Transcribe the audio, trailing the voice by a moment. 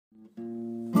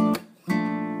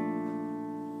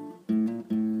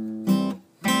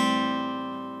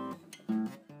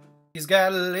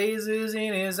got lasers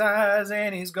in his eyes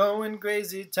and he's going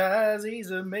crazy ties. He's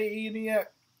a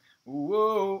maniac.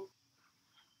 Whoa.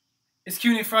 It's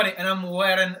Q&A Friday and I'm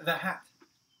wearing the hat.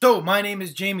 So, my name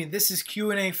is Jamie. This is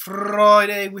Q&A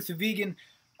Friday with the vegan.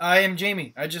 I am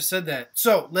Jamie. I just said that.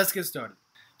 So, let's get started.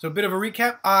 So, a bit of a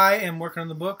recap. I am working on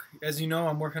the book. As you know,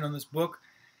 I'm working on this book.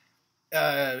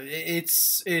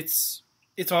 It's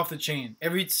off the chain.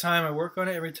 Every time I work on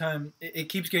it, it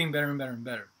keeps getting better and better and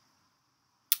better.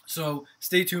 So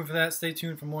stay tuned for that. Stay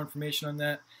tuned for more information on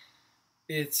that.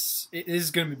 It is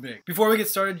going to be big. Before we get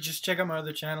started, just check out my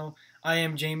other channel. I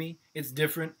am Jamie. It's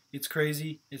different. It's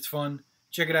crazy. It's fun.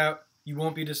 Check it out. You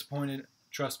won't be disappointed.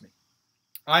 Trust me.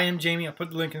 I am Jamie. I'll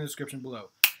put the link in the description below.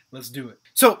 Let's do it.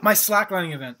 So my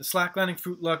slacklining event, the slacklining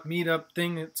fruit luck meetup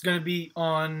thing, it's going to be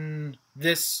on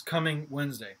this coming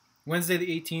Wednesday. Wednesday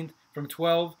the 18th from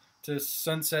 12 to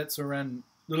sunset, so around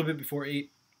a little bit before 8.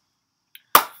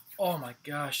 Oh my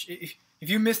gosh. If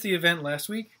you missed the event last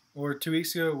week or 2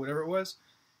 weeks ago, whatever it was,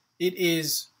 it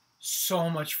is so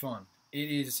much fun.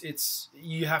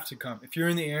 You have to come. If you're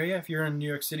in the area, if you're in New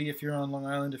York City, if you're on Long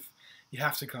Island, you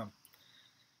have to come.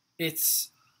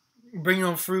 Bring your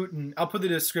own fruit, and I'll put the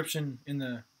description in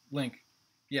the link.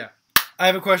 Yeah. I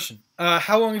have a question.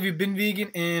 How long have you been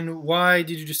vegan, and why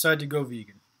did you decide to go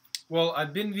vegan? Well,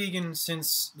 I've been vegan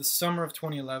since the summer of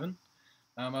 2011.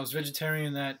 I was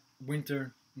vegetarian that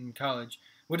winter in college.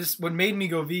 What made me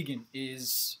go vegan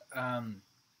is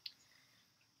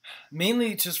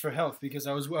mainly just for health, because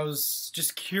I was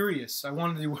just curious. I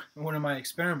wanted to do one of my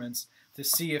experiments to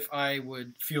see if I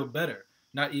would feel better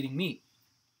not eating meat.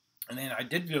 And then I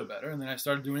did feel better, and then I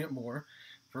started doing it more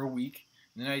for a week.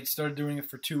 And then I started doing it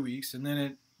for 2 weeks, and then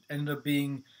it ended up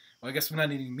being, well, I guess I'm not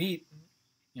eating meat,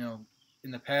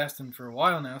 in the past and for a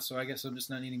while now, so I guess I'm just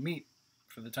not eating meat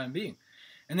for the time being.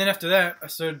 And then after that, I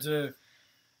started to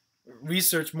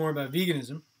research more about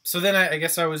veganism. So then I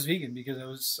guess I was vegan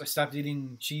because I stopped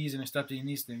eating cheese and I stopped eating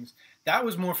these things. That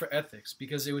was more for ethics,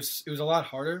 because it was a lot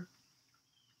harder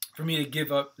for me to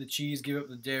give up the cheese, give up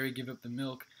the dairy, give up the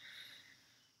milk.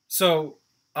 So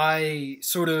I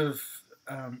sort of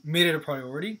made it a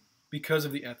priority because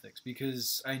of the ethics,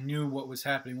 because I knew what was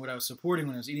happening, what I was supporting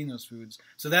when I was eating those foods.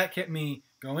 So that kept me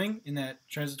going in that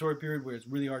transitory period where it's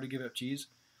really hard to give up cheese.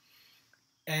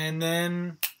 And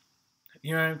then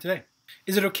here I am today.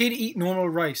 Is it okay to eat normal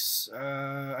rice?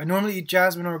 I normally eat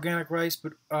jasmine organic rice,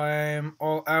 but I'm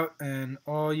all out and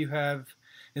all you have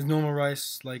is normal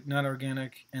rice, like not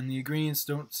organic, and the ingredients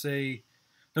don't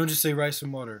just say rice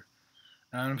and water.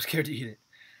 I'm scared to eat it.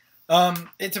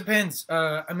 It depends.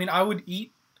 I mean, I would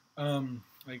eat,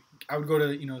 like I would go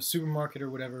to, a supermarket or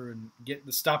whatever and get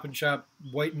the Stop and Shop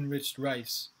white enriched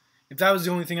rice. If that was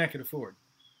the only thing I could afford,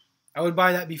 I would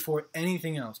buy that before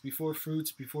anything else, before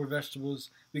fruits, before vegetables,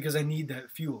 because I need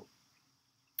that fuel.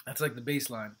 That's like the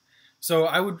baseline. So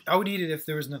I would eat it if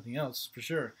there was nothing else, for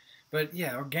sure. But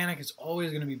yeah, organic is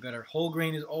always going to be better. Whole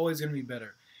grain is always going to be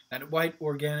better. That white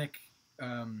organic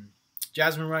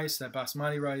jasmine rice, that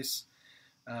basmati rice,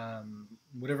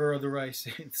 whatever other rice,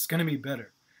 it's going to be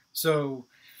better. So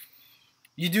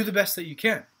you do the best that you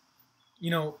can.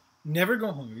 Never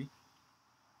go hungry,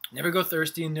 never go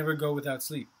thirsty, and never go without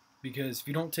sleep. Because if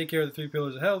you don't take care of the 3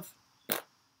 pillars of health,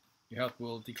 your health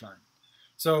will decline.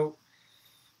 So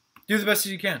do the best that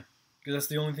you can, because that's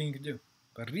the only thing you can do.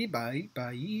 Bye.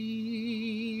 Do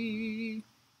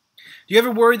you ever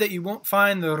worry that you won't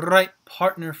find the right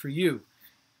partner for you?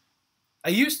 I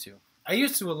used to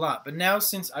a lot, but now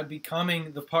since I'm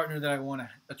becoming the partner that I want to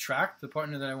attract, the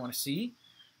partner that I want to see,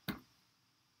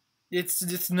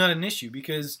 it's not an issue,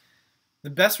 because the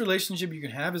best relationship you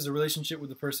can have is a relationship with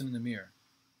the person in the mirror.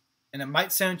 And it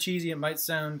might sound cheesy, it might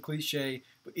sound cliche,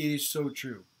 but it is so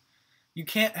true. You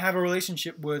can't have a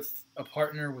relationship with a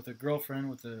partner, with a girlfriend,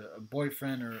 with a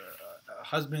boyfriend, or a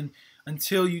husband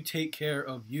until you take care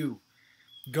of you.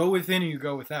 Go within or you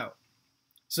go without.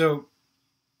 So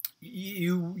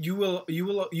you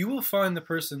will find the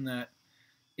person that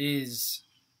is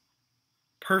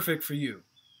perfect for you.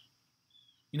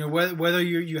 Whether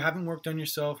you haven't worked on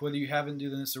yourself, whether you haven't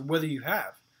done this, or whether you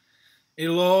have,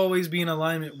 it'll always be in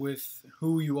alignment with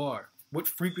who you are, what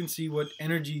frequency, what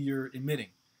energy you're emitting.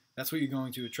 That's what you're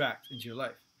going to attract into your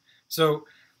life. So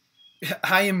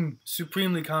I am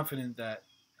supremely confident that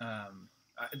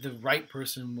the right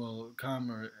person will come,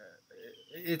 or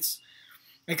it's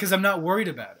because I'm not worried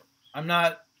about it. I'm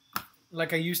not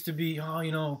like I used to be. I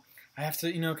have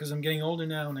to, because I'm getting older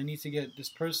now and I need to get this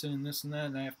person and this and that,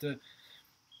 and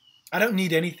I don't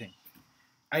need anything.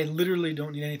 I literally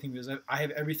don't need anything, because I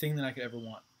have everything that I could ever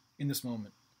want in this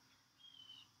moment.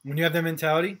 When you have that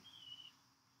mentality,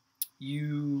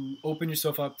 you open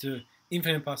yourself up to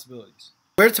infinite possibilities.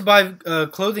 Where to buy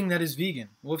clothing that is vegan?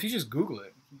 Well, if you just Google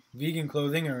it, vegan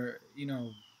clothing, or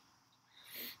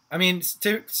I mean,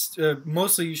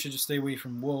 mostly you should just stay away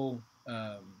from wool,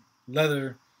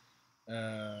 leather.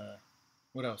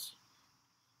 What else?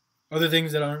 Other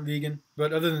things that aren't vegan.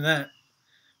 But other than that,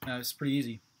 it's pretty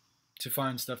easy to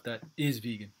find stuff that is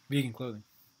vegan clothing.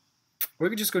 Or you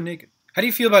could just go naked. How do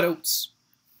you feel about oats?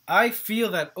 I feel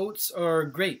that oats are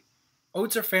great.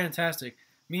 Oats are fantastic.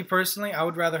 Me personally, I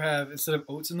would rather have, instead of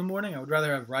oats in the morning, I would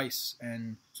rather have rice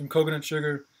and some coconut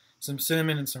sugar, some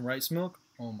cinnamon, and some rice milk.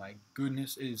 Oh my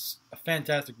goodness, it is a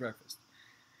fantastic breakfast.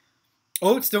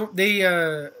 Oats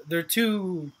the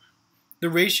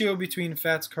ratio between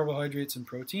fats, carbohydrates, and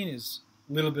protein is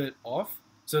a little bit off.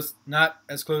 So it's not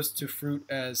as close to fruit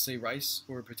as, say, rice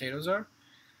or potatoes are.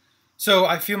 So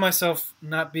I feel myself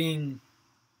not feeling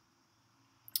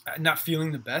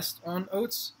the best on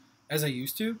oats as I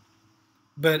used to.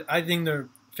 But I think they're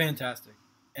fantastic.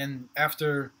 And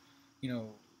after,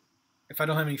 if I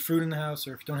don't have any fruit in the house,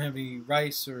 or if I don't have any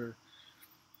rice, or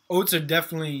oats are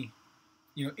definitely,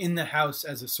 in the house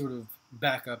as a sort of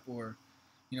backup, or,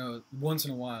 once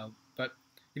in a while. But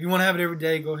if you want to have it every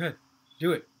day, go ahead,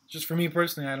 do it. Just for me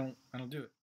personally, I don't do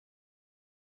it.